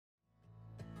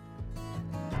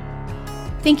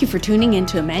Thank you for tuning in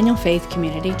to Emmanuel Faith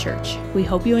Community Church. We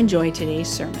hope you enjoy today's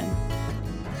sermon.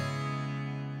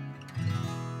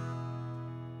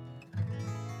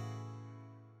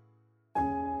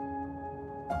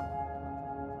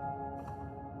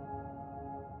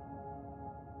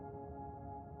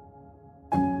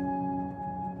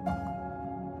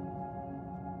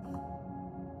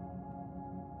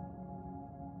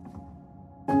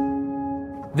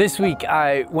 This week,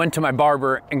 I went to my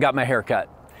barber and got my hair cut.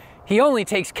 He only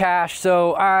takes cash,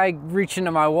 so I reached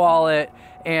into my wallet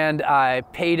and I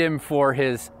paid him for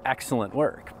his excellent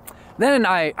work. Then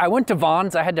I went to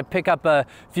Vons. I had to pick up a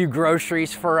few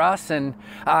groceries for us, and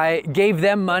I gave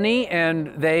them money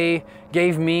and they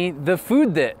gave me the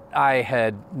food that I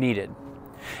had needed.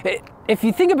 If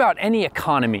you think about any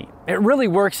economy, it really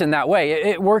works in that way.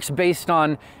 It works based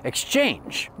on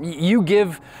exchange. You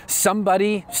give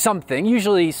somebody something,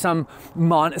 usually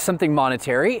something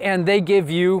monetary, and they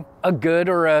give you a good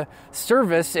or a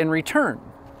service in return.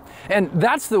 And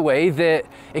that's the way that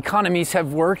economies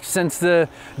have worked since the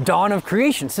dawn of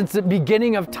creation, since the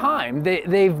beginning of time.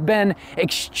 They've been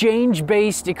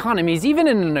exchange-based economies. Even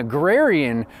in an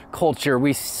agrarian culture,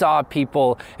 we saw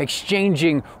people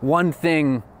exchanging one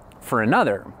thing for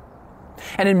another.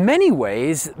 And in many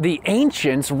ways, the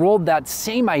ancients rolled that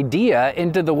same idea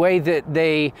into the way that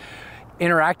they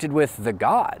interacted with the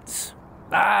gods.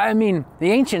 I mean,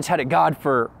 the ancients had a god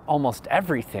for almost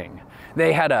everything.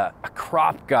 They had a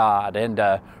crop god and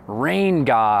a rain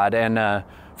god and a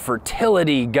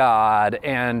fertility god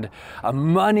and a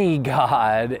money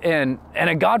god and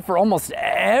a god for almost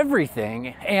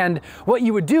everything. And what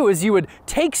you would do is you would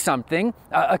take something,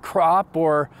 a crop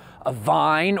or a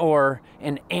vine or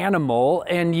an animal,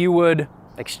 and you would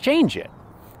exchange it.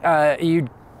 You'd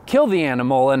kill the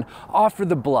animal and offer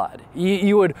the blood.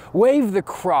 You would wave the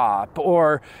crop,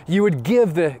 or you would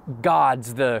give the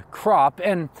gods the crop.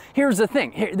 And here's the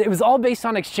thing, it was all based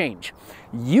on exchange.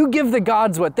 You give the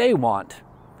gods what they want,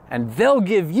 and they'll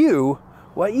give you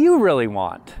what you really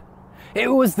want. It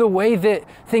was the way that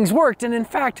things worked. And in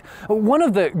fact, one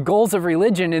of the goals of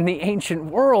religion in the ancient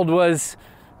world was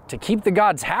to keep the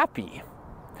gods happy.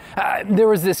 There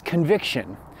was this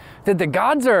conviction that the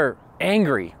gods are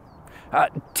angry,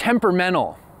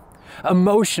 temperamental,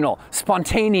 emotional,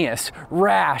 spontaneous,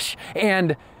 rash,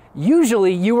 and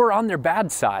usually you were on their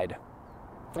bad side.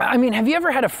 I mean, have you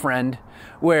ever had a friend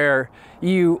where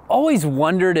you always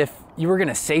wondered if you were going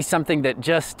to say something that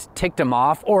just ticked them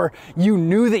off, or you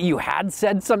knew that you had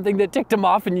said something that ticked them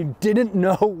off and you didn't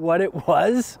know what it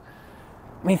was?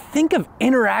 I mean, think of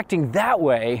interacting that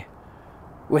way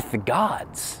with the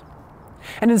gods.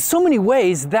 And in so many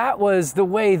ways, that was the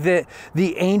way that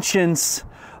the ancients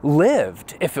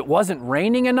lived. If it wasn't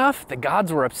raining enough, the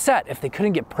gods were upset. If they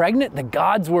couldn't get pregnant, the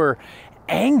gods were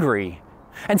angry.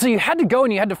 And so you had to go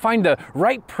and you had to find the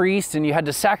right priest and you had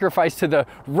to sacrifice to the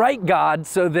right god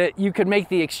so that you could make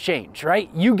the exchange, right?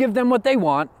 You give them what they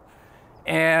want,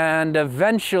 and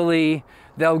eventually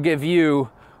they'll give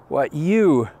you what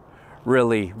you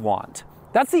really want.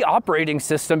 That's the operating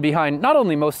system behind not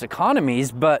only most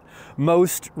economies, but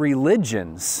most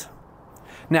religions.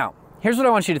 Now, here's what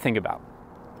I want you to think about.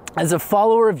 As a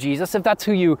follower of Jesus, if that's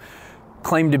who you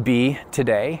claim to be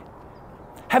today,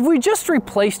 have we just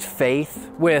replaced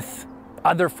faith with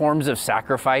other forms of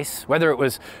sacrifice, whether it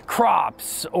was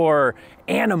crops or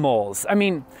animals? I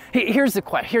mean, here's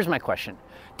my question.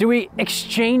 Do we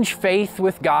exchange faith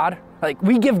with God? Like,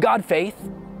 we give God faith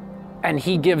and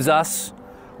He gives us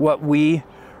what we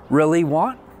really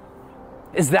want?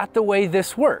 Is that the way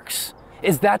this works?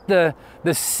 Is that the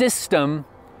system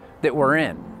that we're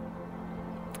in?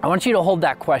 I want you to hold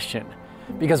that question,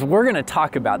 because we're going to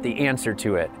talk about the answer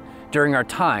to it during our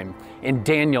time in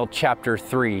Daniel chapter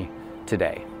 3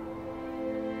 today.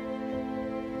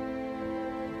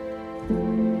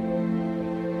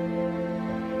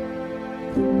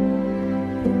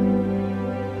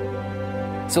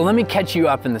 So let me catch you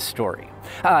up in the story.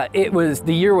 The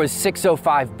year was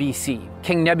 605 BC.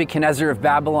 King Nebuchadnezzar of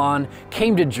Babylon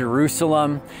came to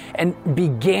Jerusalem and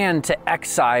began to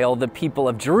exile the people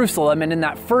of Jerusalem. And in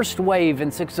that first wave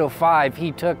in 605,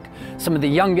 he took some of the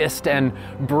youngest and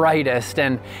brightest.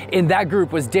 And in that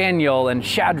group was Daniel and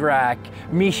Shadrach,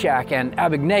 Meshach, and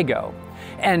Abednego.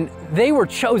 And they were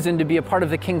chosen to be a part of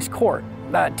the king's court,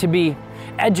 to be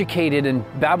educated in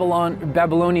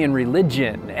Babylonian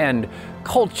religion and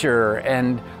culture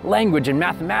and language and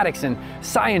mathematics and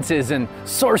sciences and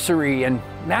sorcery and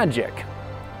magic.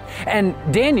 And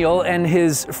Daniel and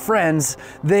his friends,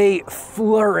 they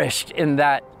flourished in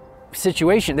that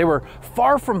situation. They were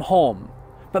far from home,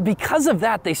 but because of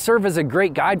that, they serve as a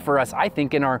great guide for us, I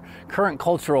think, in our current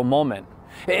cultural moment.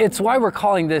 It's why we're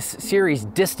calling this series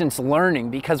Distance Learning,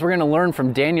 because we're going to learn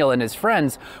from Daniel and his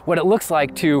friends what it looks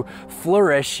like to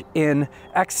flourish in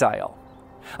exile.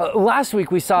 Last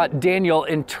week we saw Daniel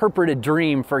interpret a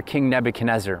dream for King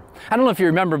Nebuchadnezzar. I don't know if you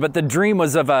remember, but the dream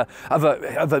was of a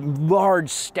large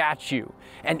statue,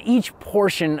 and each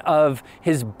portion of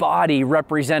his body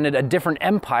represented a different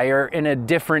empire in a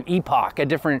different epoch, a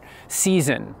different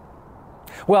season.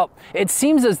 Well, it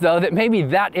seems as though that maybe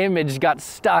that image got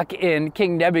stuck in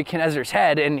King Nebuchadnezzar's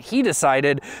head, and he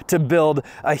decided to build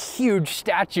a huge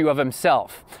statue of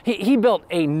himself. He built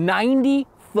a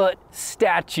 90-foot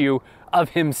statue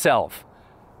of himself,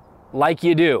 like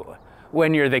you do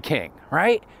when you're the king,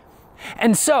 right?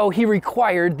 And so he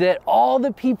required that all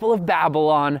the people of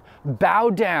Babylon bow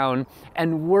down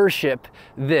and worship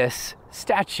this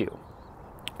statue.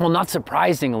 Well, not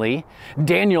surprisingly,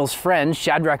 Daniel's friends,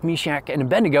 Shadrach, Meshach, and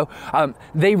Abednego,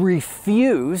 they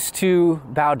refuse to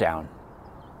bow down.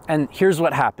 And here's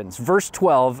what happens. Verse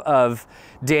 12 of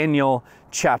Daniel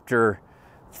chapter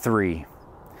 3.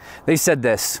 They said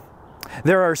this: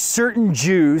 "There are certain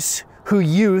Jews who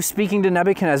you," speaking to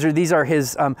Nebuchadnezzar, these are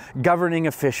his governing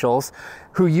officials,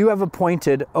 "who you have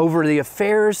appointed over the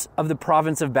affairs of the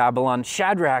province of Babylon,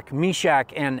 Shadrach,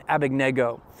 Meshach, and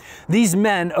Abednego. These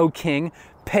men, O king,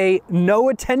 pay no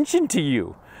attention to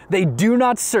you. They do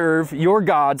not serve your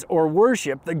gods or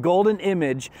worship the golden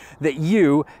image that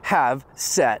you have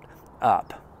set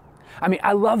up." I mean,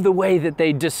 I love the way that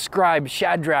they describe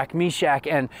Shadrach, Meshach,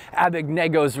 and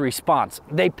Abednego's response.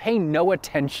 They pay no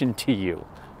attention to you.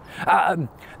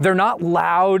 They're not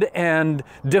loud and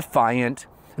defiant.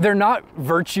 They're not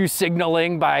virtue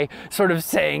signaling by sort of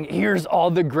saying, here's all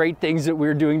the great things that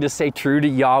we're doing to stay true to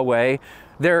Yahweh.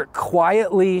 They're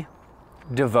quietly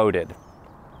devoted.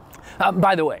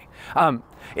 By the way,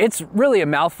 it's really a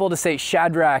mouthful to say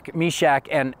Shadrach, Meshach,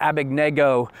 and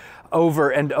Abednego over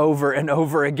and over and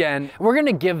over again. We're going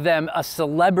to give them a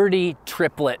celebrity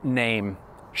triplet name,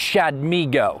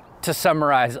 Shadmigo, to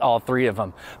summarize all three of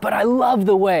them. But I love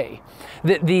the way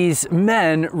that these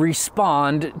men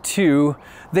respond to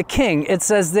the king. It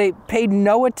says they paid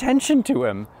no attention to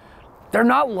him. They're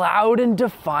not loud and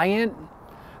defiant.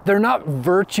 They're not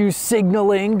virtue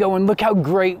signaling, going, look how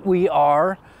great we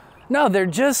are. No, they're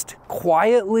just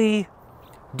quietly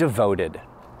devoted.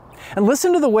 And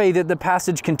listen to the way that the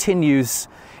passage continues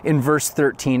in verse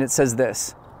 13. It says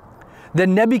this: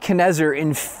 "Then Nebuchadnezzar,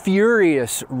 in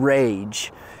furious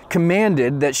rage,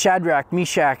 commanded that Shadrach,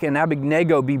 Meshach, and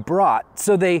Abednego be brought.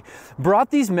 So they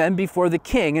brought these men before the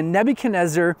king, and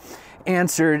Nebuchadnezzar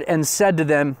answered and said to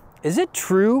them, 'Is it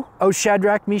true, O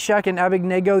Shadrach, Meshach, and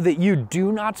Abednego, that you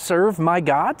do not serve my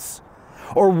gods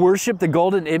or worship the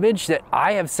golden image that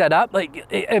I have set up?'"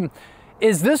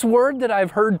 Is this word that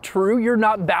I've heard true? You're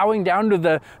not bowing down to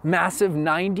the massive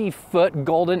 90-foot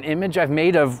golden image I've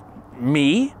made of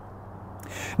me?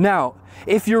 "Now,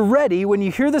 if you're ready, when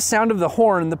you hear the sound of the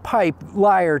horn, the pipe,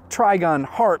 lyre, trigon,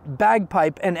 harp,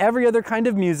 bagpipe, and every other kind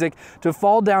of music, to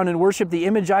fall down and worship the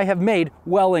image I have made,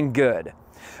 well and good.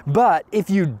 But if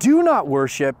you do not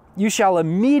worship, you shall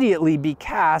immediately be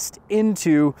cast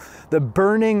into the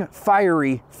burning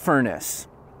fiery furnace."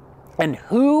 "And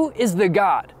who is the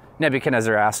God?"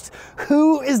 Nebuchadnezzar asked.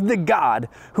 "Who is the God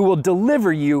who will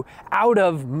deliver you out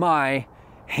of my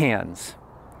hands?"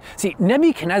 See,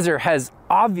 Nebuchadnezzar has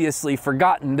obviously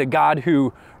forgotten the God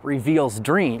who reveals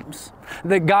dreams,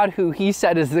 the God who he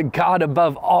said is the God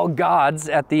above all gods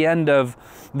at the end of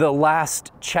the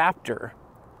last chapter.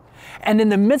 And in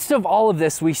the midst of all of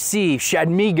this, we see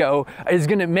Shadmigo is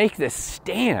going to make this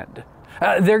stand.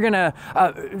 They're going to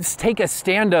take a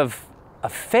stand of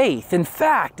faith. In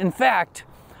fact,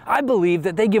 I believe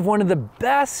that they give one of the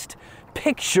best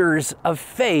pictures of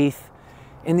faith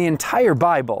in the entire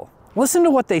Bible. Listen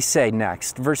to what they say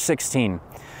next, verse 16.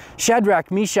 "Shadrach,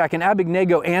 Meshach, and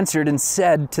Abednego answered and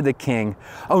said to the king,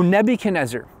 'O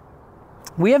Nebuchadnezzar,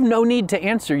 we have no need to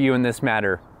answer you in this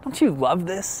matter.'" Don't you love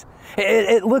this?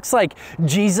 It looks like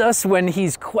Jesus when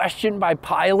he's questioned by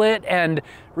Pilate and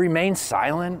remains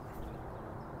silent.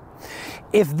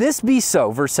 "If this be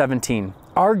so," verse 17,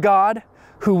 "our God,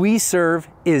 who we serve,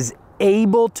 is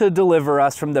able to deliver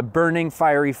us from the burning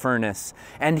fiery furnace,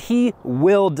 and he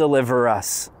will deliver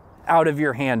us out of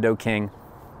your hand, O king.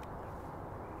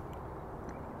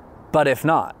 But if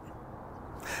not,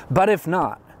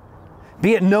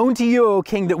 be it known to you, O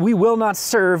king, that we will not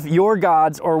serve your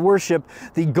gods or worship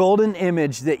the golden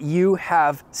image that you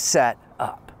have set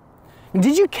up."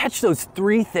 Did you catch those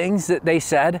three things that they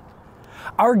said?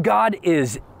 Our God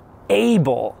is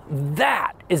able.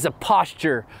 That is a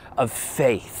posture of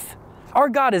faith. Our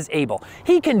God is able.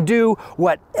 He can do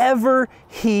whatever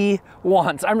He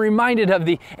wants. I'm reminded of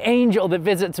the angel that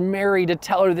visits Mary to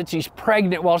tell her that she's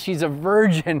pregnant while she's a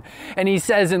virgin. And he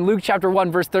says in Luke chapter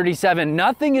 1, verse 37,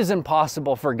 nothing is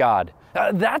impossible for God.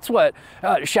 That's what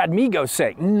Shadmigo's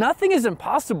saying. Nothing is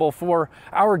impossible for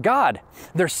our God.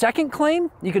 Their second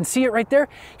claim, you can see it right there.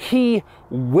 He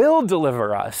will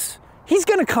deliver us. He's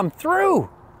going to come through.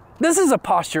 This is a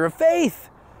posture of faith.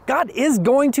 God is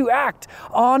going to act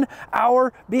on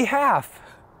our behalf.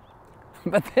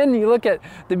 But then you look at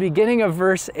the beginning of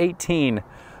verse 18.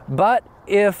 But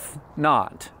if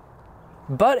not.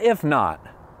 But if not.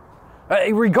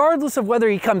 Regardless of whether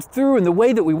He comes through in the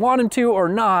way that we want Him to or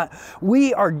not,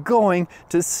 we are going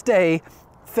to stay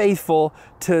faithful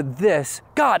to this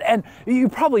God. And you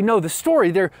probably know the story.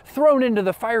 They're thrown into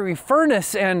the fiery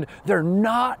furnace and they're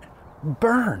not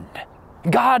burned.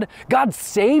 God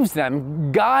saves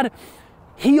them. God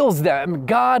heals them.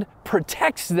 God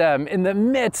protects them in the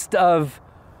midst of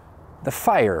the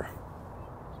fire.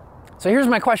 So here's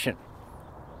my question.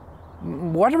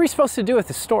 What are we supposed to do with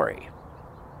the story?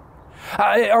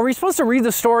 Are we supposed to read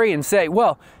the story and say,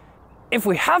 well, if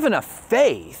we have enough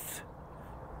faith,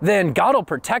 then God will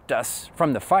protect us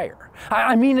from the fire?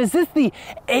 I mean, is this the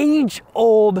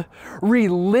age-old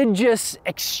religious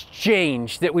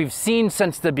exchange that we've seen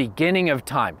since the beginning of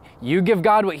time? You give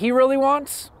God what He really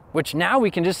wants, which now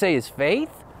we can just say is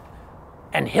faith,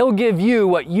 and He'll give you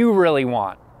what you really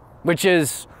want, which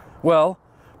is, well,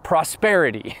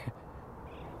 prosperity,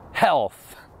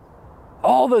 health,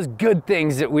 all those good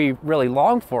things that we really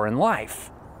long for in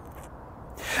life.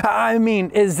 I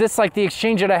mean, is this like the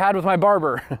exchange that I had with my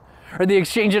barber? Or the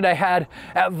exchange that I had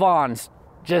at Vaughn's?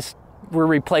 Just we're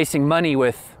replacing money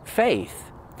with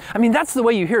faith. I mean, that's the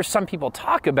way you hear some people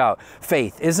talk about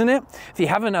faith, isn't it? If you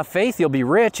have enough faith, you'll be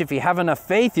rich. If you have enough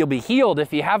faith, you'll be healed.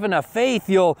 If you have enough faith,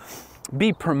 you'll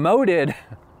be promoted.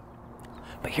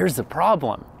 But here's the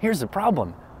problem.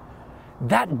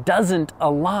 That doesn't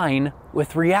align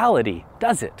with reality,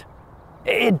 does it?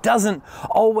 It doesn't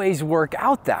always work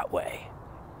out that way.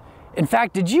 In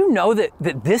fact, did you know that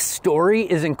this story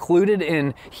is included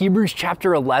in Hebrews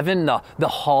chapter 11, the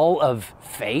hall of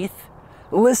faith?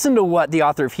 Listen to what the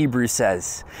author of Hebrews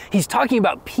says. He's talking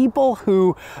about people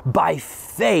who, by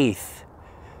faith,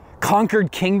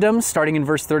 conquered kingdoms, starting in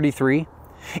verse 33,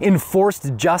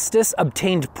 enforced justice,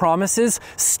 obtained promises,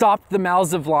 stopped the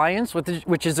mouths of lions,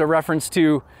 which is a reference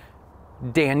to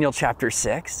Daniel chapter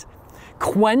 6,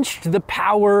 quenched the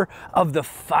power of the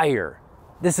fire.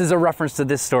 This is a reference to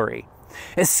this story.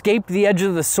 Escaped the edge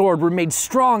of the sword, were made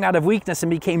strong out of weakness and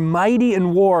became mighty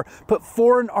in war, put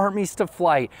foreign armies to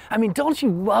flight. I mean, don't you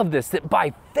love this? That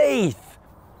by faith,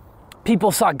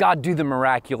 people saw God do the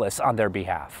miraculous on their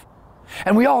behalf.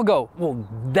 And we all go, well,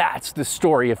 that's the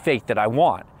story of faith that I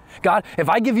want. God, if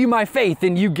I give you my faith,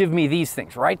 then you give me these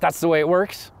things, right? That's the way it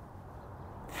works.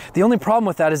 The only problem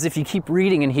with that is if you keep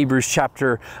reading in Hebrews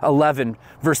chapter 11,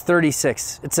 verse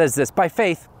 36, it says this, by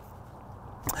faith,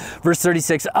 verse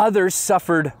 36, others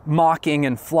suffered mocking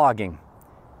and flogging,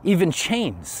 even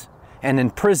chains and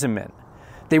imprisonment.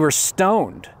 They were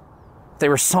stoned. They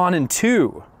were sawn in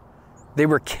two. They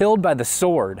were killed by the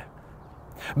sword.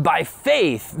 By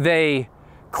faith, they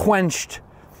quenched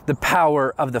the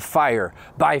power of the fire.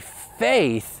 By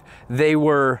faith, they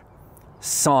were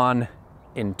sawn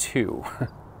in two.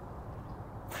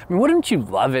 I mean, wouldn't you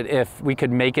love it if we could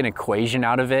make an equation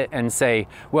out of it and say,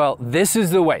 well, this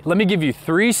is the way. Let me give you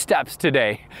 3 steps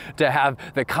today to have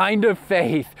the kind of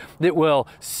faith that will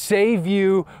save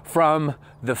you from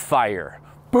the fire.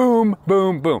 Boom,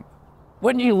 boom, boom.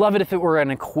 Wouldn't you love it if it were an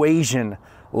equation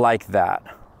like that?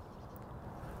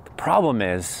 The problem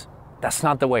is, that's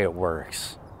not the way it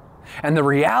works. And the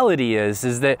reality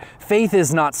is that faith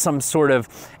is not some sort of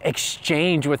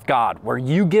exchange with God where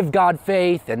you give God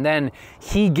faith and then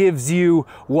He gives you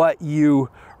what you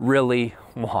really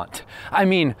want. I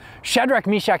mean, Shadrach,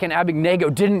 Meshach, and Abednego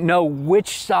didn't know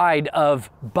which side of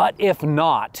but if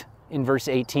not in verse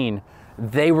 18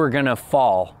 they were going to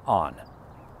fall on.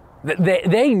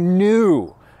 They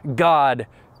knew God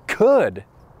could.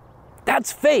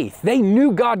 That's faith. They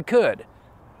knew God could.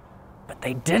 But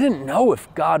they didn't know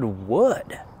if God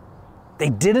would. They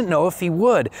didn't know if He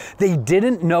would. They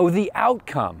didn't know the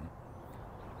outcome.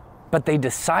 But they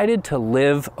decided to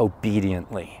live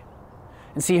obediently.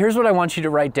 And see, here's what I want you to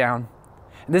write down.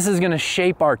 This is going to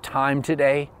shape our time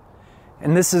today.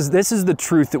 And this is the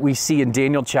truth that we see in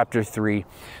Daniel chapter 3.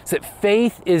 It's that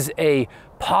faith is a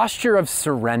posture of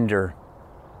surrender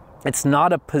It's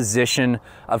not a position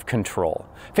of control.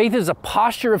 Faith is a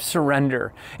posture of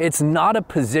surrender. It's not a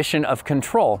position of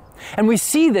control. And we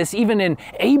see this even in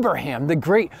Abraham, the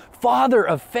great father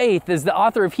of faith, as the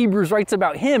author of Hebrews writes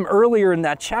about him earlier in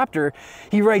that chapter.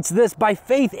 He writes this, "By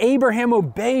faith, Abraham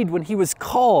obeyed when he was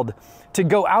called to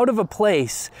go out of a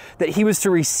place that he was to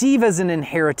receive as an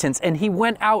inheritance, and he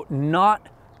went out not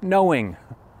knowing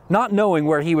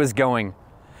where he was going."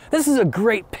 This is a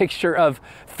great picture of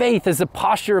faith as a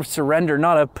posture of surrender,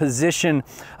 not a position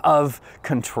of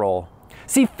control.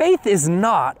 See, faith is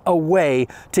not a way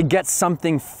to get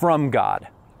something from God.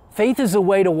 Faith is a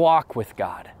way to walk with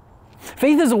God.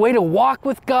 Faith is a way to walk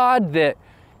with God that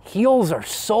heals our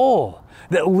soul,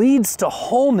 that leads to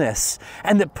wholeness,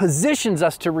 and that positions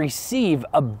us to receive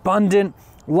abundant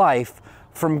life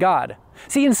from God.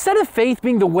 See, instead of faith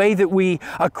being the way that we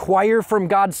acquire from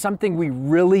God something we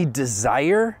really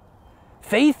desire,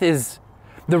 faith is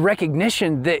the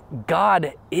recognition that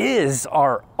God is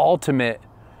our ultimate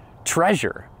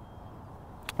treasure.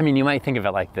 I mean, you might think of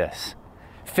it like this.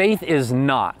 Faith is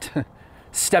not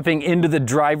stepping into the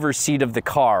driver's seat of the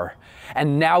car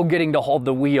and now getting to hold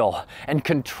the wheel and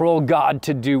control God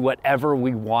to do whatever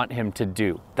we want him to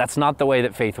do. That's not the way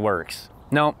that faith works.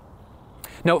 No,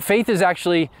 faith is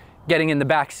actually getting in the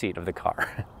back seat of the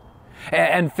car.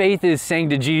 And faith is saying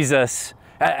to Jesus,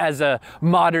 as a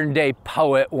modern day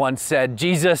poet once said,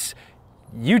 "Jesus,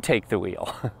 you take the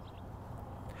wheel."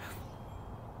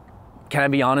 Can I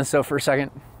be honest though for a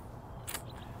second?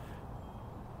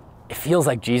 It feels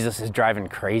like Jesus is driving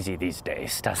crazy these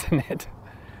days, doesn't it?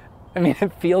 I mean,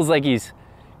 it feels like he's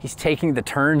taking the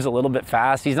turns a little bit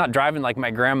fast. He's not driving like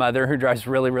my grandmother who drives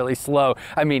really, really slow.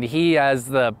 I mean, he has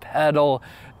the pedal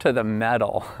to the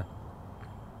metal.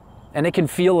 And it can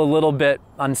feel a little bit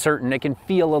uncertain. It can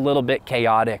feel a little bit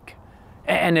chaotic.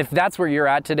 And if that's where you're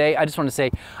at today, I just want to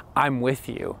say, I'm with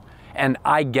you and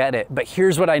I get it. But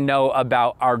here's what I know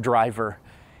about our driver.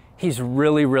 He's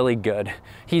really, really good.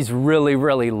 He's really,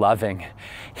 really loving.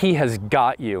 He has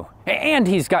got you. And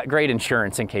he's got great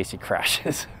insurance in case he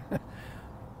crashes.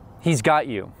 He's got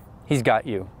you. He's got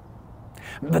you.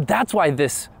 But that's why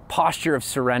this posture of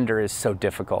surrender is so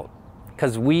difficult,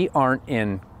 because we aren't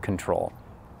in control.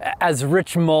 As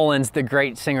Rich Mullins, the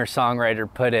great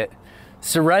singer-songwriter, put it,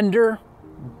 surrender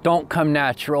don't come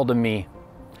natural to me.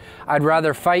 I'd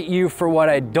rather fight you for what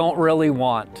I don't really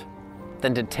want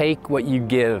than to take what you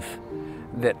give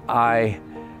that I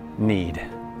need.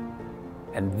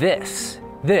 And this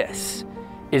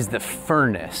is the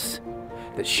furnace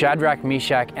that Shadrach,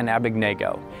 Meshach, and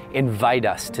Abednego invite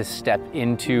us to step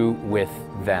into with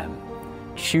them,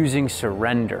 choosing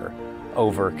surrender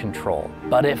over control.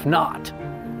 But if not,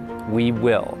 we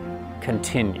will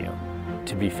continue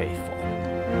to be faithful.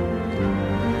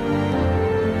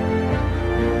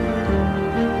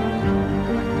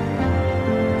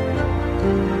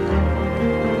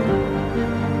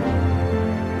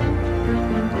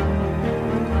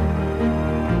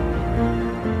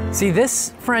 See,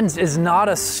 this, friends, is not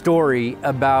a story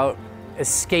about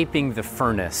escaping the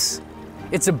furnace.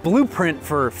 It's a blueprint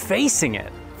for facing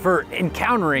it, for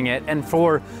encountering it, and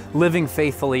for living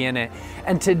faithfully in it.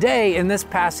 And today, in this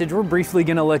passage, we're briefly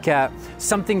going to look at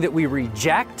something that we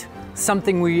reject,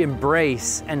 something we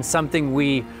embrace, and something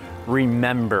we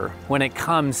remember when it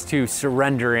comes to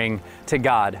surrendering to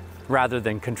God rather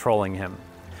than controlling Him.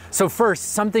 So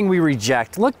first, something we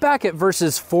reject. Look back at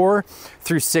verses 4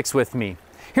 through 6 with me.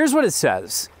 Here's what it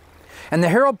says. And the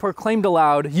herald proclaimed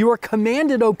aloud, "You are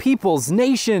commanded, O peoples,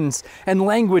 nations, and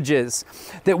languages,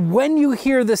 that when you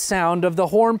hear the sound of the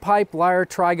horn, pipe, lyre,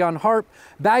 trigon, harp,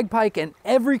 bagpipe, and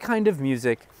every kind of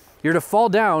music, you're to fall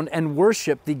down and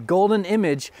worship the golden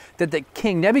image that the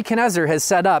king Nebuchadnezzar has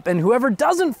set up. And whoever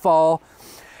doesn't fall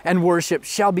and worship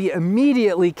shall be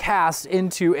immediately cast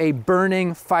into a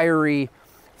burning, fiery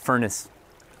furnace."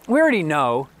 We already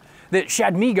know that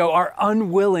Shadmigo are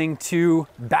unwilling to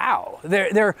bow.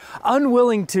 They're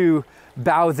unwilling to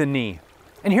bow the knee.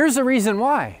 And here's the reason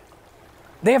why.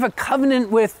 They have a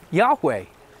covenant with Yahweh.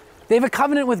 They have a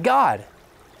covenant with God.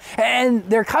 And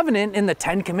their covenant in the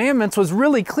 10 Commandments was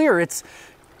really clear. It's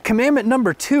commandment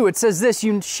number 2. It says this,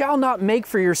 "You shall not make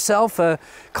for yourself a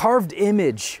carved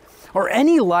image or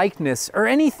any likeness or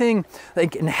anything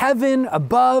like in heaven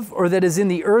above or that is in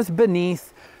the earth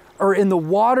beneath or in the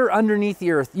water underneath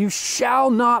the earth. You shall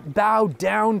not bow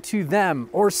down to them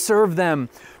or serve them,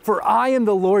 for I am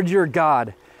the Lord your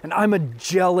God, and I'm a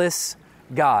jealous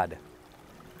God."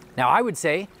 Now, I would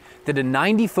say that a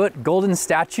 90-foot golden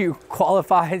statue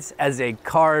qualifies as a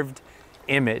carved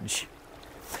image.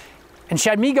 And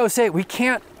Shadmigo say, we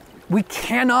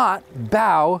cannot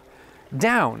bow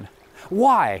down.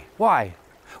 Why?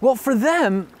 Well, for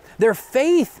them, their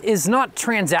faith is not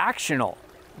transactional.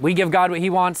 We give God what he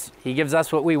wants, he gives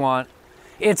us what we want.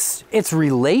 It's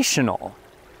relational.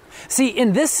 See,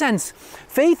 in this sense,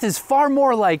 faith is far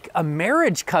more like a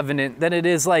marriage covenant than it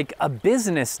is like a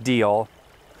business deal.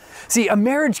 See, a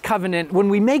marriage covenant, when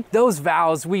we make those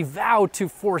vows, we vow to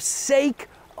forsake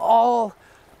all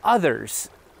others.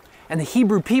 And the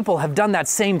Hebrew people have done that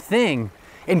same thing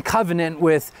in covenant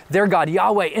with their God,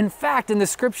 Yahweh. In fact, in the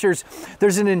scriptures,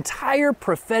 there's an entire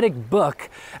prophetic book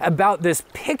about this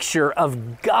picture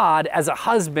of God as a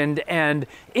husband and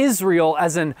Israel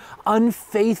as an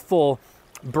unfaithful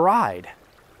bride.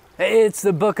 It's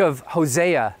the book of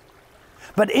Hosea.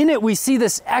 But in it, we see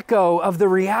this echo of the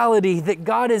reality that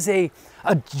God is a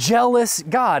jealous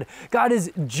God. God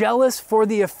is jealous for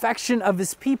the affection of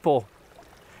his people.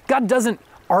 God doesn't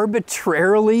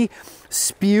arbitrarily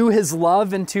spew his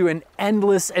love into an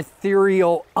endless,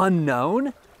 ethereal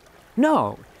unknown.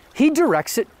 No, he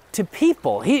directs it to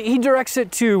people. He directs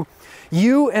it to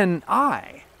you and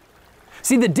I.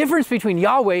 See, the difference between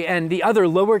Yahweh and the other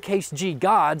lowercase g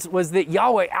gods was that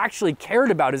Yahweh actually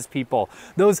cared about his people.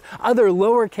 Those other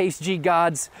lowercase g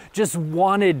gods just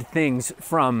wanted things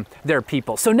from their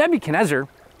people. So Nebuchadnezzar,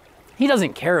 he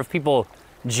doesn't care if people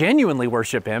genuinely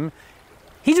worship him.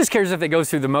 He just cares if they go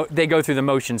through the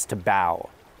motions to bow.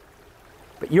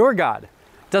 But your God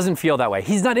doesn't feel that way.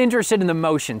 He's not interested in the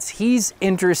motions. He's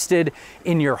interested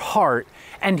in your heart,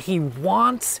 and he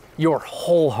wants your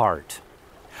whole heart.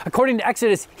 According to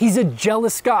Exodus, he's a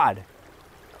jealous God.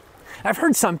 I've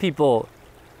heard some people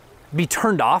be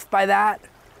turned off by that,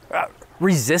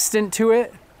 resistant to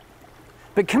it.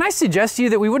 But can I suggest to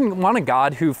you that we wouldn't want a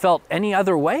God who felt any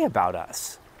other way about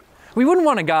us? We wouldn't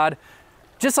want a God,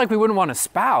 just like we wouldn't want a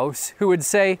spouse who would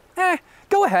say,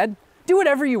 go ahead, do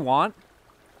whatever you want,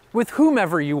 with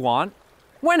whomever you want,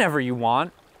 whenever you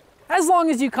want, as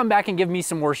long as you come back and give me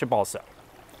some worship also.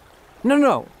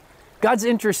 No. God's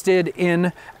interested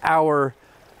in our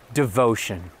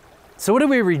devotion. So what do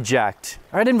we reject?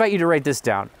 I'd invite you to write this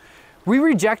down. We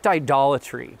reject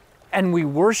idolatry and we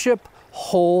worship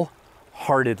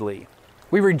wholeheartedly.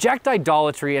 We reject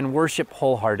idolatry and worship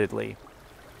wholeheartedly.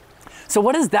 So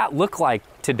what does that look like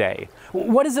today?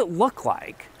 What does it look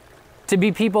like to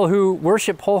be people who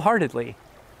worship wholeheartedly?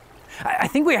 I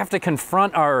think we have to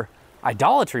confront our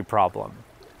idolatry problem.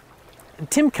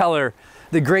 Tim Keller,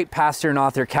 the great pastor and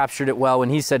author, captured it well when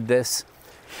he said this: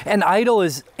 an idol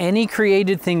is any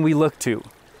created thing we look to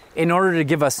in order to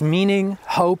give us meaning,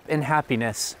 hope, and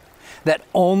happiness that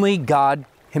only God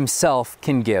himself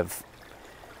can give.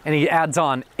 And he adds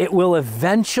on, it will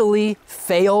eventually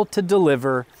fail to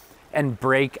deliver and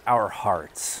break our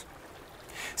hearts.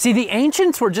 See, the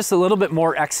ancients were just a little bit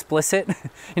more explicit.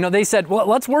 They said, well,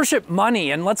 let's worship money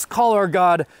and let's call our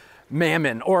God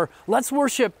Mammon, or let's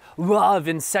worship love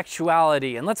and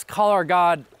sexuality and let's call our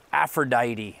God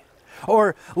Aphrodite,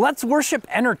 or let's worship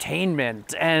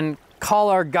entertainment and call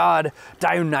our God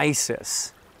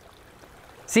Dionysus.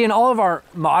 See, in all of our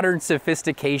modern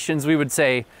sophistications, we would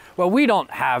say, well, we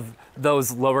don't have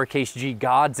those lowercase g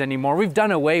gods anymore. We've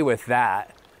done away with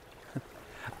that.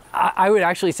 I would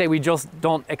actually say we just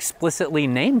don't explicitly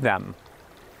name them.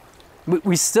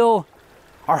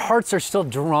 Our hearts are still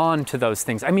drawn to those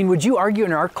things. I mean, would you argue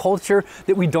in our culture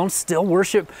that we don't still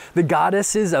worship the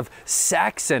goddesses of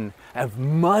sex and of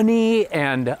money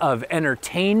and of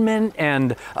entertainment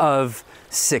and of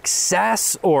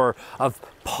success or of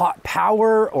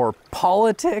power or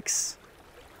politics?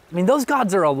 I mean, those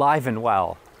gods are alive and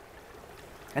well.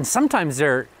 And sometimes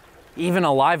they're even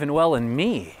alive and well in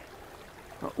me.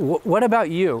 What about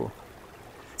you?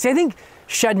 See, I think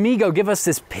Shadmigo give us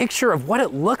this picture of what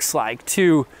it looks like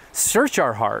to search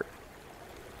our heart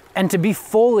and to be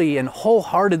fully and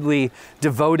wholeheartedly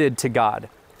devoted to God.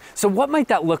 So what might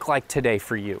that look like today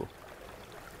for you?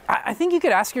 I think you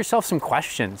could ask yourself some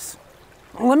questions.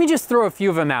 Let me just throw a few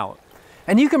of them out,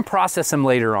 and you can process them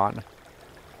later on.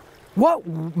 What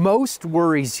most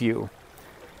worries you,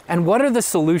 and what are the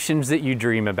solutions that you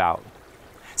dream about?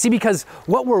 See, because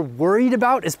what we're worried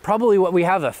about is probably what we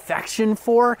have affection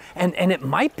for, and it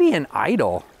might be an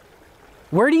idol.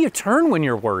 Where do you turn when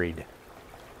you're worried?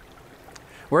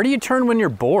 Where do you turn when you're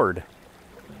bored?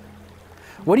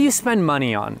 What do you spend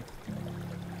money on?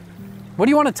 What do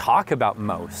you want to talk about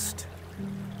most?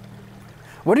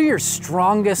 What are your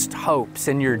strongest hopes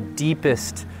and your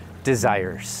deepest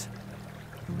desires?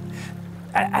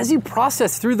 As you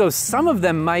process through those, some of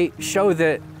them might show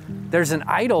that there's an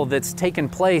idol that's taken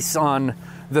place on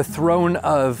the throne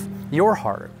of your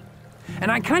heart. And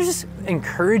I kind of just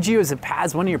encourage you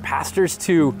as one of your pastors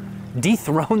to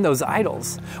dethrone those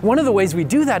idols. One of the ways we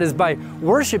do that is by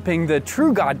worshiping the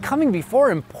true God, coming before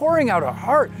Him, pouring out our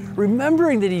heart,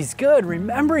 remembering that He's good,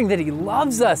 remembering that He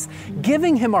loves us,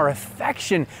 giving Him our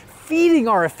affection, feeding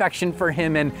our affection for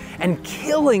Him, and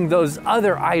killing those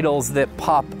other idols that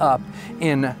pop up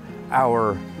in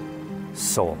our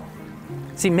soul.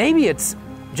 See, maybe it's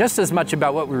just as much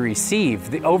about what we receive,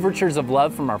 the overtures of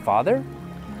love from our Father,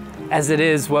 as it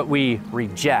is what we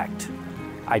reject,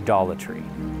 idolatry.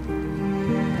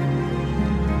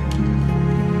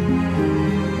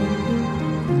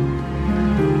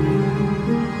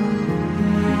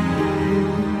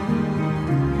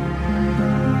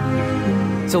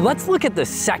 So let's look at the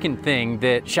second thing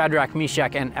that Shadrach,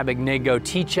 Meshach, and Abednego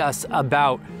teach us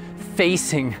about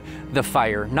facing the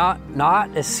fire, not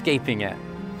escaping it.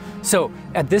 So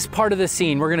at this part of the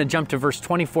scene, we're going to jump to verse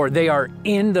 24. They are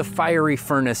in the fiery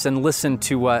furnace, and listen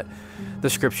to what the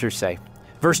scriptures say.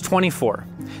 Verse 24,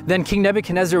 then King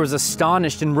Nebuchadnezzar was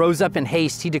astonished and rose up in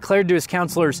haste. He declared to his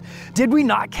counselors, did we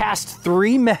not cast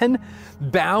 3 men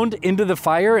bound into the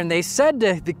fire? And they said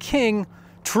to the king,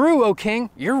 true, O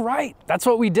king, you're right. That's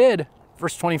what we did.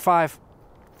 Verse 25,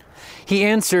 he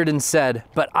answered and said,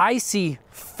 but I see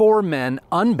 4 men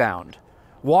unbound,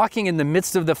 walking in the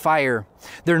midst of the fire.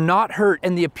 They're not hurt,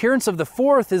 and the appearance of the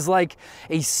 4th is like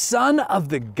a son of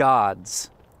the gods.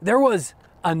 There was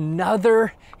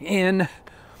another in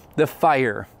the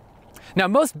fire. Now,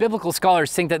 most biblical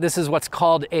scholars think that this is what's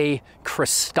called a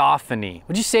Christophany.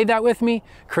 Would you say that with me?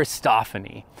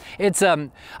 Christophany. It's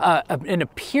an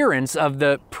appearance of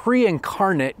the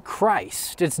pre-incarnate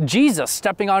Christ. It's Jesus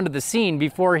stepping onto the scene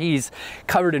before He's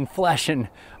covered in flesh and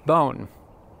bone.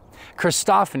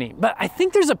 Christophany. But I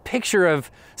think there's a picture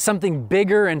of something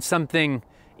bigger and something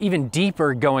even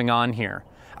deeper going on here.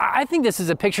 I think this is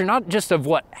a picture not just of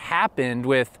what happened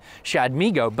with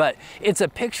Shadmigo, but it's a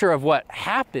picture of what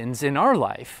happens in our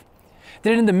life.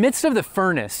 That in the midst of the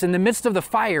furnace, in the midst of the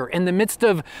fire, in the midst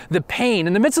of the pain,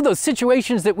 in the midst of those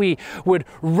situations that we would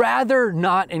rather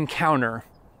not encounter,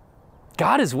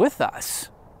 God is with us.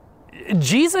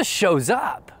 Jesus shows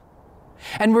up.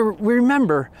 And we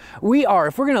remember,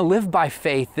 if we're going to live by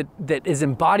faith that is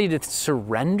embodied in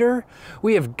surrender,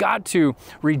 we have got to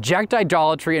reject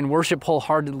idolatry and worship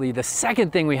wholeheartedly. The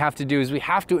second thing we have to do is we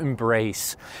have to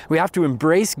embrace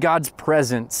God's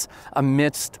presence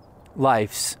amidst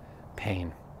life's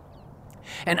pain.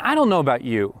 And I don't know about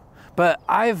you, but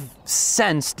I've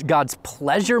sensed God's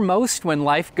pleasure most when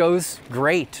life goes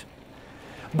great.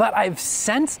 But I've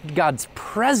sensed God's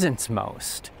presence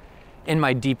most in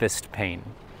my deepest pain.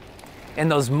 In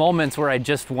those moments where I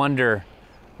just wonder,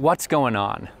 what's going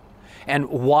on? And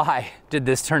why did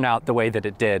this turn out the way that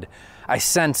it did? I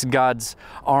sense God's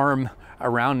arm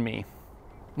around me.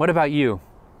 What about you?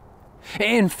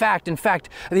 In fact,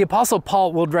 the Apostle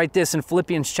Paul will write this in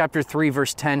Philippians chapter 3,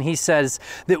 verse 10. He says,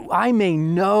 that I may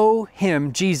know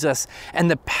Him, Jesus,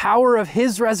 and the power of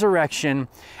His resurrection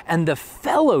and the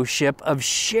fellowship of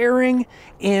sharing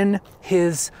in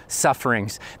His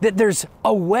sufferings. That there's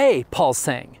a way, Paul's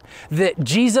saying, that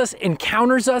Jesus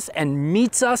encounters us and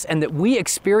meets us, and that we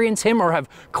experience Him or have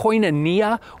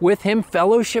koinonia with Him,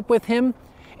 fellowship with Him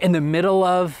in the middle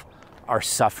of our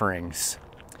sufferings.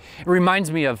 It reminds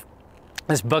me of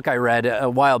this book I read a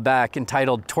while back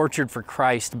entitled Tortured for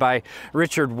Christ by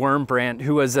Richard Wurmbrand,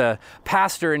 who was a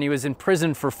pastor, and he was in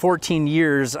prison for 14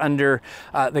 years under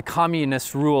the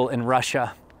communist rule in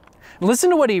Russia. Listen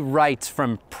to what he writes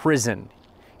from prison.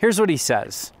 Here's what he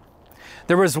says.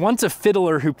 There was once a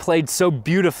fiddler who played so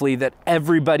beautifully that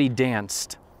everybody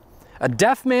danced. A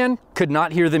deaf man could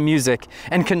not hear the music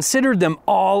and considered them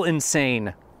all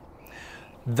insane.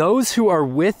 Those who are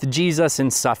with Jesus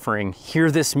in suffering hear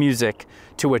this music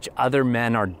to which other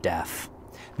men are deaf.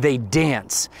 They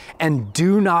dance and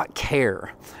do not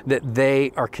care that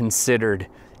they are considered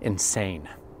insane.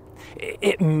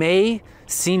 It may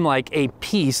seem like a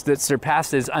peace that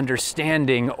surpasses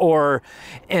understanding or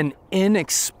an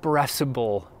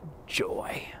inexpressible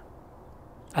joy.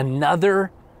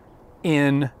 Another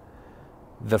in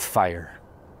the fire.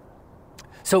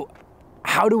 So,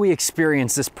 how do we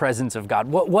experience this presence of God?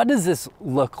 What does this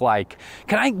look like?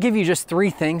 Can I give you just 3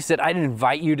 things that I'd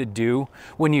invite you to do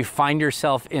when you find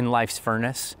yourself in life's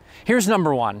furnace? Here's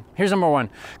number one.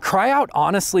 Cry out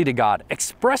honestly to God.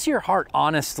 Express your heart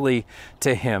honestly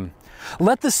to Him.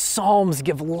 Let the Psalms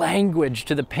give language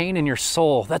to the pain in your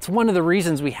soul. That's one of the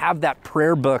reasons we have that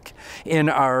prayer book in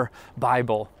our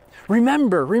Bible.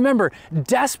 Remember,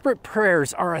 desperate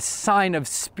prayers are a sign of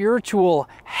spiritual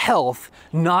health,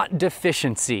 not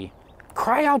deficiency.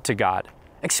 Cry out to God.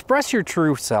 Express your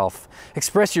true self.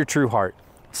 Express your true heart.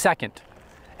 Second,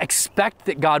 expect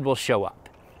that God will show up.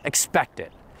 Expect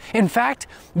it. In fact,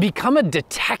 become a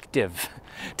detective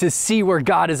to see where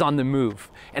God is on the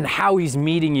move and how he's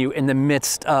meeting you in the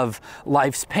midst of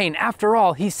life's pain. After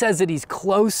all, he says that he's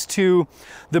close to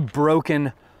the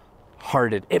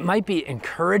broken-hearted. It might be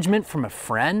encouragement from a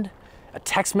friend, a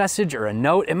text message or a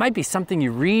note. It might be something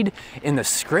you read in the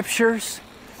scriptures.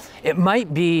 It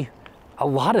might be a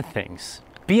lot of things.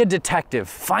 Be a detective.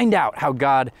 Find out how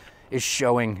God is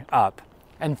showing up.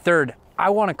 And third, I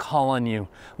want to call on you,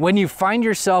 when you find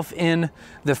yourself in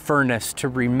the furnace, to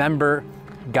remember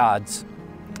God's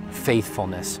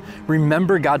faithfulness.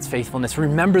 Remember God's faithfulness.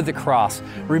 Remember the cross.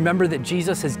 Remember that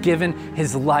Jesus has given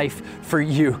his life for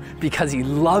you because he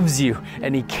loves you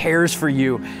and he cares for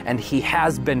you and he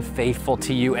has been faithful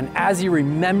to you. And as you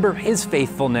remember his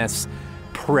faithfulness,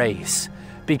 praise,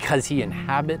 because he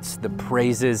inhabits the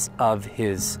praises of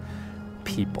his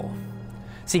people.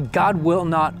 See, God will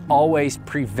not always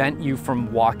prevent you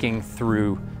from walking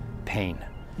through pain,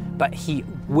 but he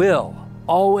will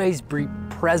always be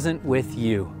present with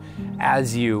you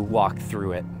as you walk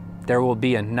through it. There will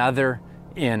be another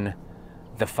in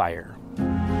the fire.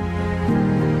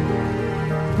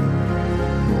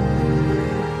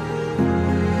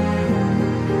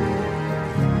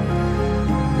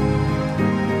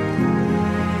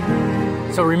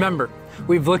 So remember,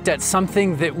 we've looked at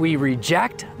something that we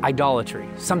reject, idolatry,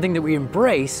 something that we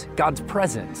embrace, God's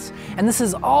presence. And this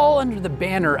is all under the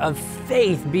banner of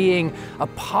faith being a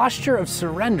posture of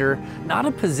surrender, not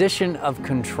a position of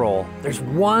control. There's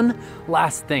one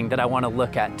last thing that I want to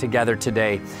look at together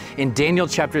today in Daniel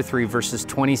chapter 3, verses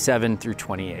 27 through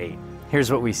 28. Here's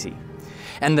what we see.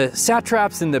 And the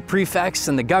satraps and the prefects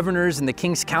and the governors and the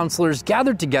king's counselors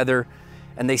gathered together,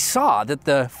 and they saw that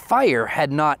the fire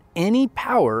had not any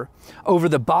power over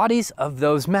the bodies of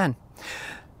those men.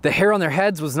 The hair on their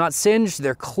heads was not singed,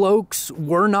 their cloaks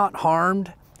were not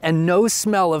harmed, and no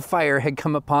smell of fire had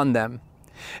come upon them.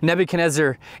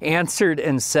 Nebuchadnezzar answered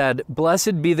and said,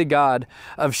 "Blessed be the God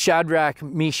of Shadrach,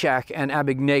 Meshach, and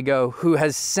Abednego, who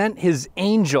has sent his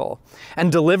angel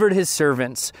and delivered his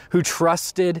servants who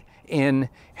trusted in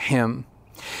him."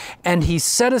 And he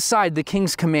set aside the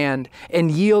king's command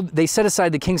and yielded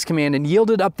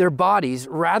up their bodies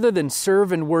rather than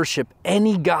serve and worship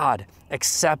any god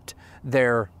except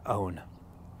their own.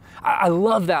 I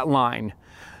love that line.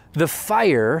 The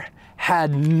fire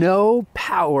had no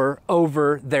power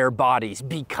over their bodies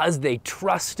because they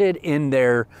trusted in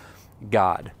their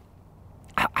God.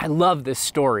 I love this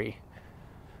story,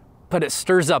 but it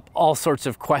stirs up all sorts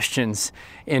of questions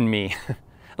in me.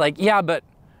 Like, yeah, but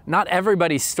not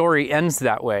everybody's story ends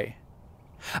that way.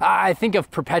 I think of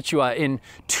Perpetua in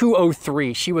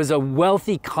 203. She was a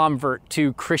wealthy convert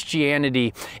to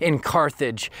Christianity in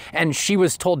Carthage, and she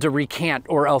was told to recant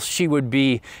or else she would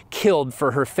be killed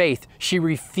for her faith. She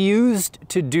refused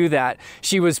to do that.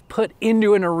 She was put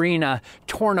into an arena,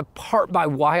 torn apart by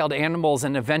wild animals,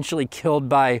 and eventually killed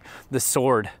by the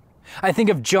sword. I think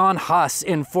of John Huss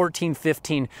in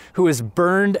 1415, who was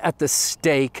burned at the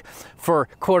stake for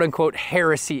quote unquote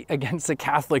heresy against the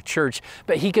Catholic Church,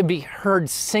 but he could be heard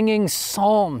singing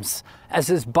psalms as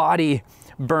his body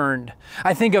burned.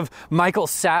 I think of Michael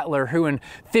Sattler, who in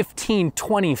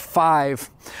 1525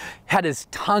 had his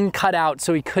tongue cut out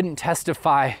so he couldn't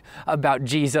testify about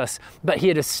Jesus, but he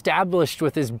had established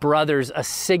with his brothers a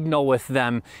signal with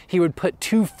them. He would put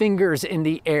two fingers in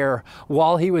the air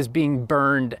while he was being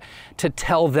burned to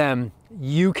tell them,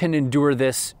 you can endure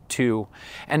this too.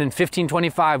 And in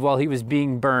 1525, while he was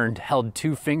being burned, held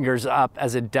two fingers up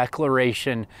as a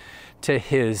declaration to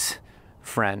his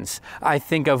friends. I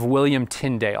think of William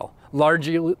Tyndale,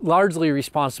 largely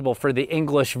responsible for the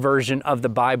English version of the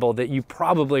Bible that you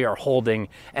probably are holding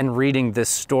and reading this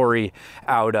story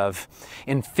out of.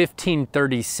 In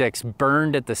 1536,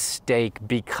 burned at the stake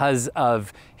because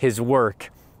of his work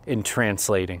in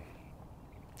translating.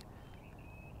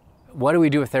 What do we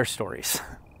do with their stories?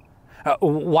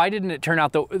 Why didn't it turn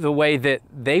out the way that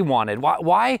they wanted?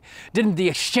 Why didn't the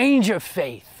exchange of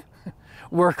faith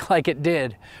work like it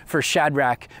did for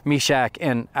Shadrach, Meshach,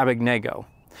 and Abednego?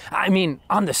 I mean,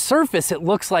 on the surface, it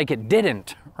looks like it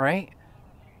didn't, right?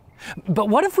 But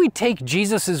what if we take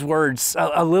Jesus' words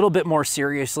a little bit more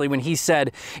seriously when he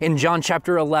said in John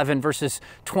chapter 11, verses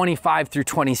 25 through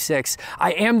 26,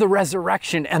 "I am the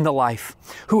resurrection and the life.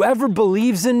 Whoever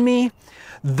believes in me,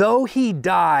 though he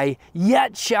die,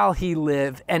 yet shall he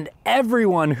live. And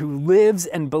everyone who lives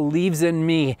and believes in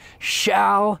me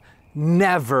shall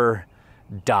never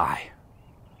die."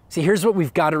 See, here's what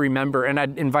we've got to remember, and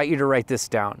I'd invite you to write this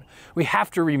down. We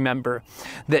have to remember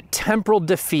that temporal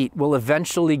defeat will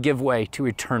eventually give way to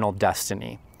eternal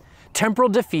destiny. Temporal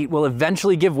defeat will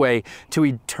eventually give way to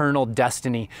eternal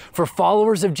destiny. For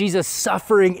followers of Jesus,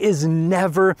 suffering is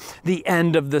never the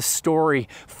end of the story.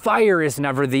 Fire is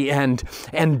never the end,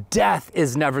 and death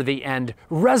is never the end.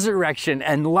 Resurrection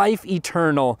and life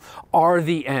eternal are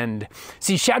the end.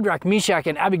 See, Shadrach, Meshach,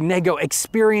 and Abednego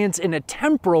experience in a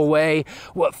temporal way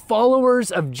what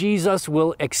followers of Jesus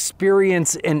will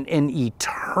experience in an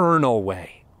eternal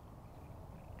way.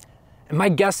 And my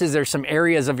guess is there's some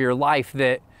areas of your life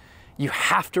that you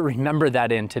have to remember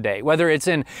that in today, whether it's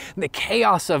in the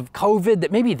chaos of COVID,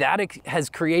 that maybe that has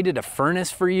created a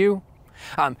furnace for you,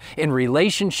 in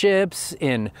relationships,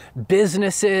 in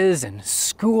businesses, and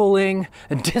schooling,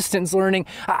 and distance learning.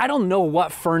 I don't know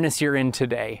what furnace you're in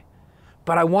today,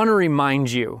 but I want to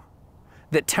remind you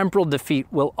that temporal defeat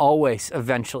will always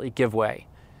eventually give way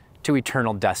to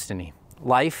eternal destiny,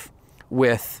 life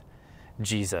with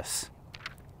Jesus.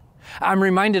 I'm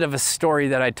reminded of a story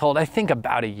that I told, I think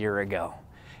about a year ago.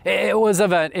 It was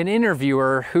of an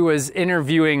interviewer who was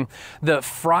interviewing the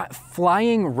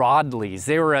Flying Rodleys.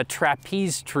 They were a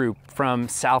trapeze troupe from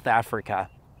South Africa.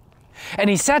 And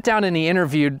he sat down and he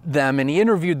interviewed them, and he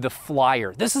interviewed the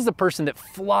flyer. This is the person that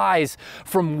flies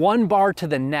from one bar to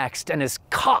the next and is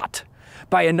caught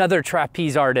by another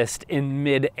trapeze artist in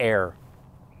midair.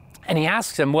 And he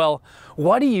asks him, well,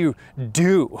 what do you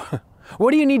do?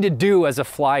 What do you need to do as a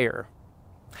flyer?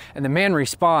 And the man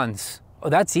responds, oh,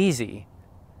 that's easy.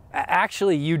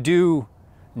 Actually, you do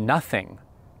nothing.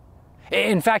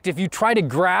 In fact, if you try to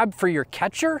grab for your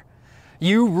catcher,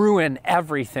 you ruin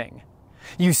everything.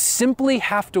 You simply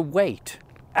have to wait.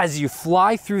 As you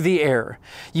fly through the air,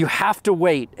 you have to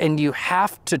wait, and you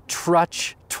have to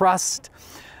trust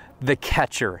the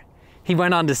catcher. He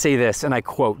went on to say this, and I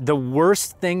quote, the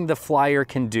worst thing the flyer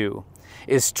can do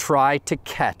is try to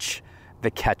catch the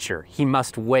catcher. He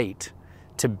must wait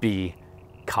to be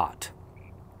caught.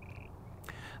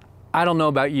 I don't know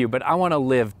about you, but I want to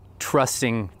live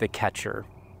trusting the catcher.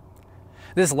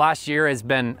 This last year has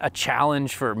been a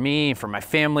challenge for me, for my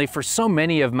family, for so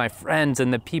many of my friends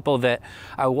and the people that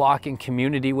I walk in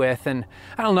community with. And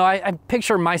I don't know, I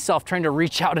picture myself trying to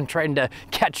reach out and trying to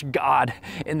catch God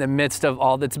in the midst of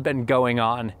all that's been going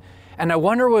on. And I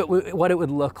wonder what it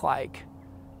would look like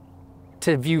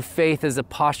to view faith as a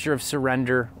posture of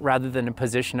surrender rather than a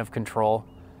position of control.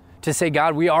 To say,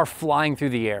 God, we are flying through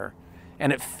the air,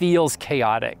 and it feels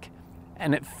chaotic,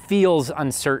 and it feels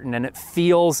uncertain, and it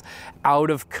feels out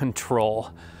of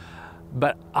control.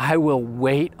 But I will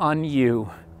wait on you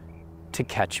to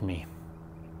catch me.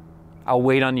 I'll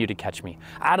wait on you to catch me.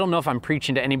 I don't know if I'm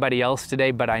preaching to anybody else today,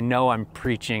 but I know I'm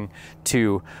preaching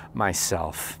to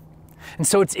myself. And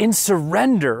so it's in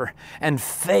surrender and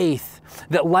faith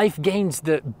that life gains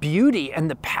the beauty and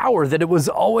the power that it was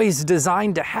always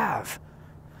designed to have.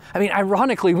 I mean,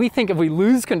 ironically, we think if we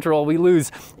lose control, we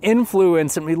lose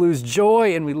influence and we lose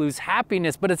joy and we lose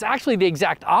happiness, but it's actually the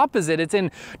exact opposite. It's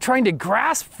in trying to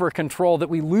grasp for control that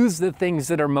we lose the things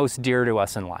that are most dear to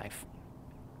us in life.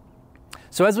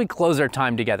 So as we close our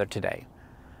time together today,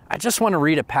 I just want to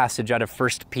read a passage out of 1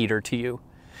 Peter to you.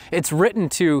 It's written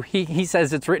to, he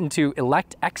says it's written to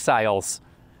elect exiles,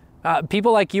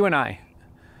 people like you and I,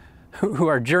 who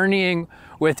are journeying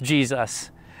with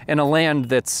Jesus in a land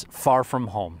that's far from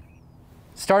home.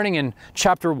 Starting in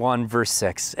chapter 1, verse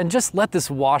 6, and just let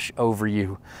this wash over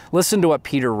you. Listen to what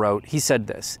Peter wrote. He said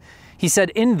this. He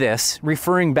said, in this,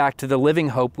 referring back to the living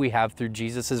hope we have through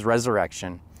Jesus'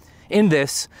 resurrection, in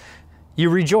this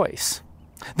you rejoice.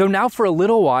 Though now for a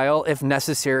little while, if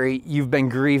necessary, you've been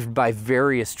grieved by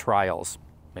various trials,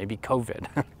 maybe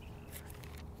COVID,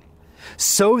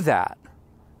 so that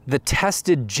the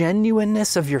tested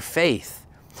genuineness of your faith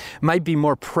might be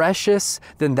more precious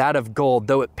than that of gold.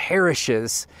 Though it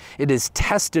perishes, it is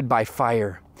tested by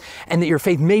fire, and that your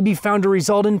faith may be found to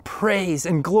result in praise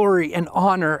and glory and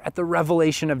honor at the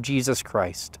revelation of Jesus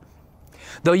Christ.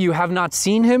 Though you have not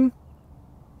seen him,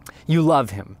 you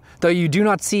love him. Though you do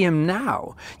not see him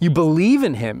now, you believe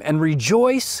in him and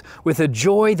rejoice with a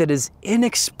joy that is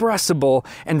inexpressible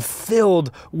and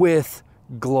filled with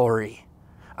glory,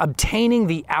 obtaining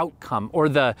the outcome, or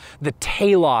the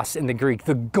telos in the Greek,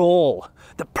 the goal,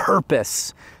 the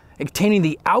purpose, obtaining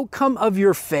the outcome of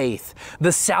your faith,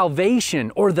 the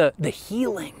salvation or the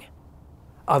healing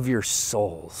of your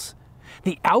souls.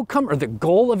 The outcome or the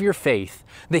goal of your faith,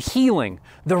 the healing,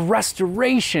 the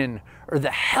restoration, or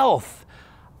the health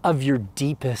of your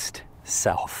deepest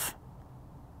self.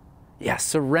 Yes,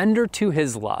 surrender to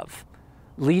his love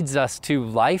leads us to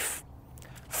life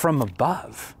from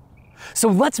above. So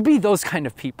let's be those kind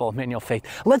of people, Emmanuel Faith.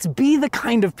 Let's be the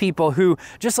kind of people who,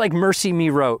 just like Mercy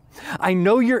Me wrote, I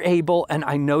know you're able and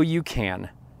I know you can.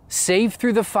 save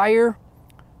through the fire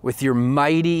with your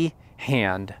mighty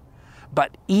hand.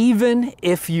 But even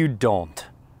if you don't,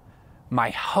 my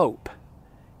hope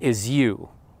is you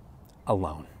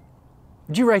alone.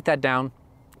 Would you write that down?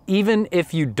 Even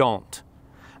if you don't,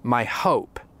 my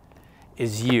hope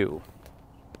is you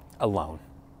alone.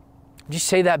 Would you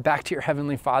say that back to your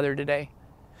Heavenly Father today?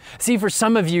 See, for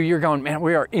some of you, you're going, man,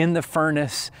 we are in the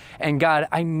furnace, and God,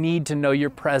 I need to know your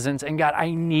presence, and God,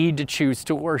 I need to choose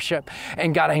to worship,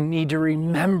 and God, I need to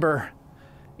remember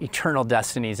eternal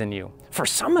destinies in you. For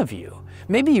some of you,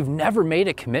 maybe you've never made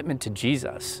a commitment to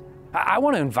Jesus. I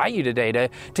want to invite you today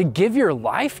to give your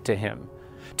life to him,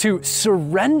 to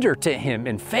surrender to him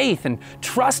in faith and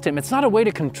trust him. It's not a way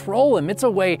to control him. It's a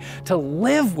way to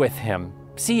live with him,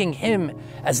 seeing him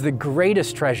as the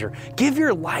greatest treasure. Give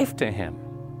your life to him.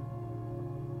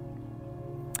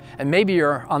 And maybe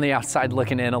you're on the outside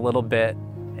looking in a little bit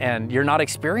and you're not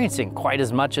experiencing quite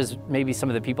as much as maybe some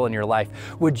of the people in your life.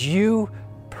 Would you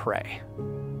pray?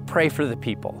 Pray for the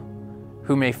people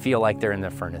who may feel like they're in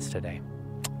the furnace today.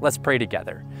 Let's pray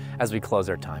together as we close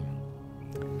our time.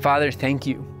 Father, thank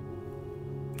you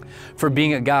for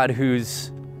being a God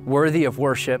who's worthy of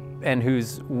worship and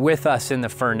who's with us in the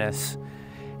furnace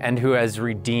and who has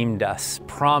redeemed us,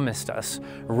 promised us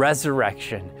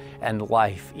resurrection and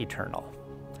life eternal.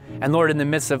 And Lord, in the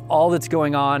midst of all that's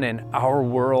going on in our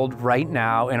world right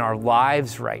now, in our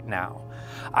lives right now,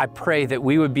 I pray that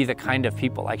we would be the kind of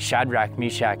people like Shadrach,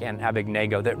 Meshach, and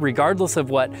Abednego, that regardless of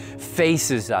what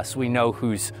faces us, we know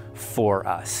who's for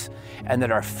us, and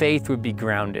that our faith would be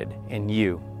grounded in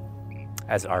you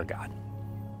as our God.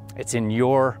 It's in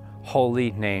your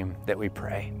holy name that we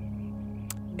pray.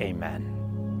 Amen.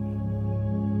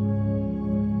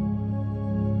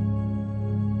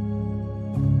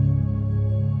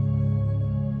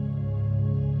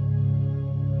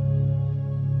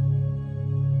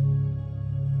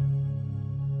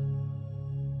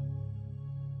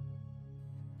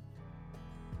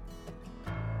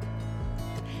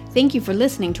 Thank you for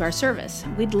listening to our service.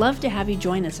 We'd love to have you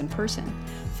join us in person.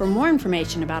 For more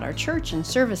information about our church and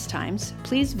service times,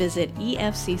 please visit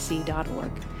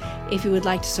efcc.org. If you would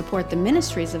like to support the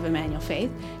ministries of Emmanuel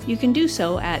Faith, you can do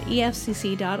so at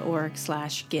efcc.org/give.